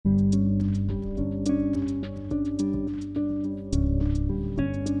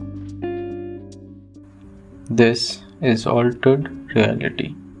This is Altered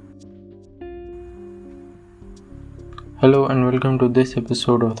Reality. Hello and welcome to this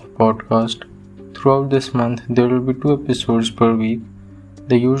episode of the podcast. Throughout this month, there will be 2 episodes per week,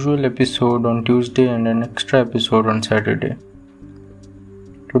 the usual episode on Tuesday and an extra episode on Saturday.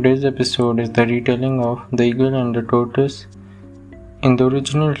 Today's episode is the retelling of The Eagle and the Tortoise. In the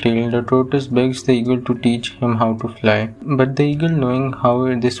original tale, the tortoise begs the eagle to teach him how to fly, but the eagle, knowing how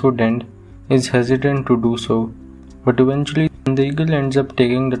this would end, is hesitant to do so. But eventually, the eagle ends up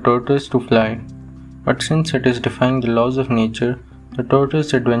taking the tortoise to fly. But since it is defying the laws of nature, the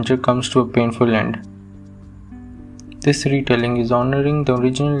tortoise adventure comes to a painful end. This retelling is honoring the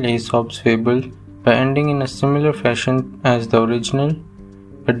original Aesop's fable by ending in a similar fashion as the original,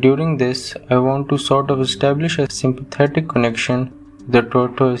 but during this, I want to sort of establish a sympathetic connection with the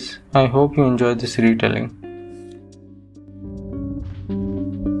tortoise. I hope you enjoy this retelling.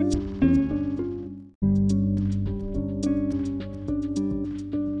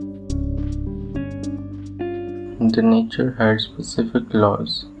 The nature had specific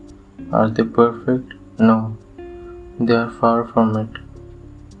laws. Are they perfect? No, they are far from it.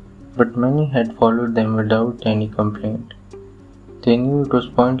 But many had followed them without any complaint. They knew it was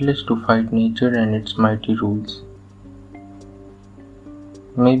pointless to fight nature and its mighty rules.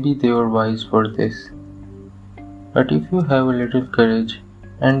 Maybe they were wise for this. But if you have a little courage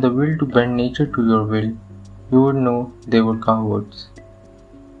and the will to bend nature to your will, you would know they were cowards.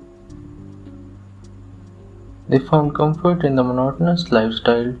 They found comfort in the monotonous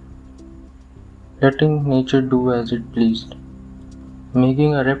lifestyle, letting nature do as it pleased,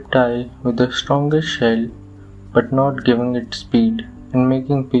 making a reptile with the strongest shell but not giving it speed and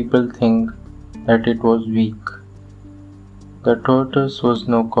making people think that it was weak. The tortoise was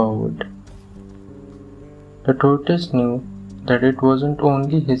no coward. The tortoise knew that it wasn't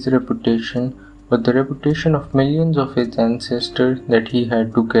only his reputation but the reputation of millions of his ancestors that he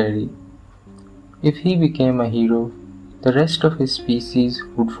had to carry. If he became a hero, the rest of his species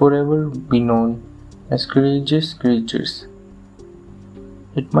would forever be known as courageous creatures.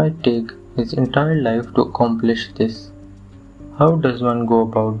 It might take his entire life to accomplish this. How does one go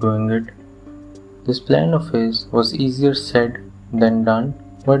about doing it? This plan of his was easier said than done.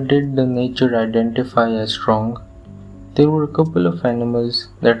 What did the nature identify as strong? There were a couple of animals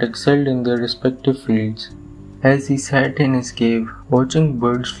that excelled in their respective fields. As he sat in his cave watching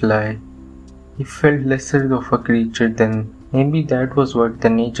birds fly, he felt lesser of a creature than maybe that was what the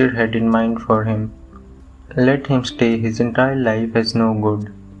nature had in mind for him. Let him stay his entire life as no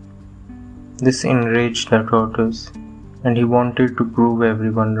good. This enraged the tortoise, and he wanted to prove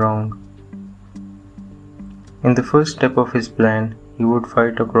everyone wrong. In the first step of his plan, he would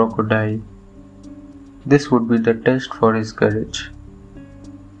fight a crocodile. This would be the test for his courage.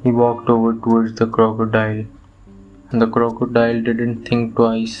 He walked over towards the crocodile, and the crocodile didn't think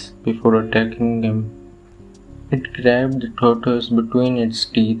twice before attacking him. It grabbed the tortoise between its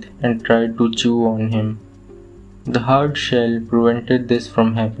teeth and tried to chew on him. The hard shell prevented this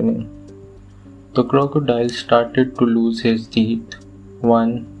from happening. The crocodile started to lose his teeth,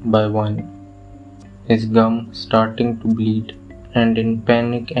 one by one, his gum starting to bleed, and in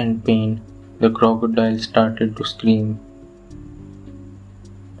panic and pain, the crocodile started to scream.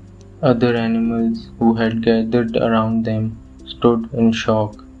 Other animals who had gathered around them stood in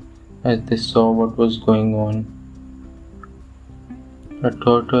shock as they saw what was going on. A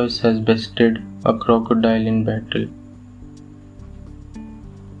tortoise has bested a crocodile in battle.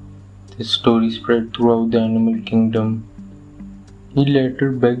 This story spread throughout the animal kingdom. He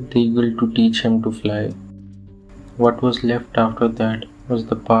later begged the eagle to teach him to fly. What was left after that was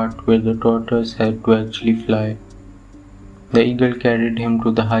the part where the tortoise had to actually fly. The eagle carried him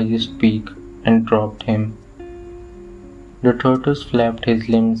to the highest peak and dropped him. The tortoise flapped his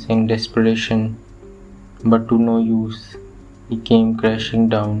limbs in desperation, but to no use. He came crashing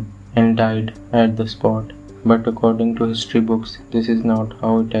down and died at the spot. But according to history books, this is not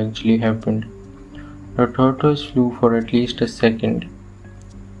how it actually happened. The tortoise flew for at least a second.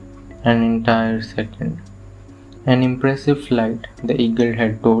 An entire second. An impressive flight, the eagle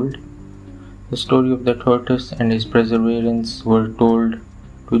had told. The story of the tortoise and his perseverance were told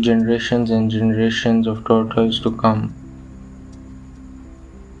to generations and generations of tortoises to come.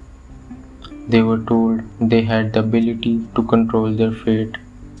 They were told they had the ability to control their fate.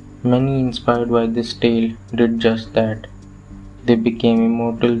 Many inspired by this tale did just that. They became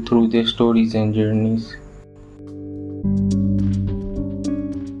immortal through their stories and journeys.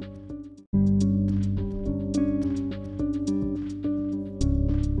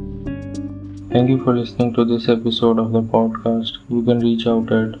 Thank you for listening to this episode of the podcast. You can reach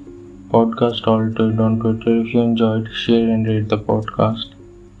out at Podcast Altered on Twitter. If you enjoyed, share and rate the podcast.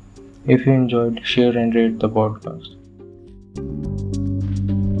 If you enjoyed, share and rate the podcast.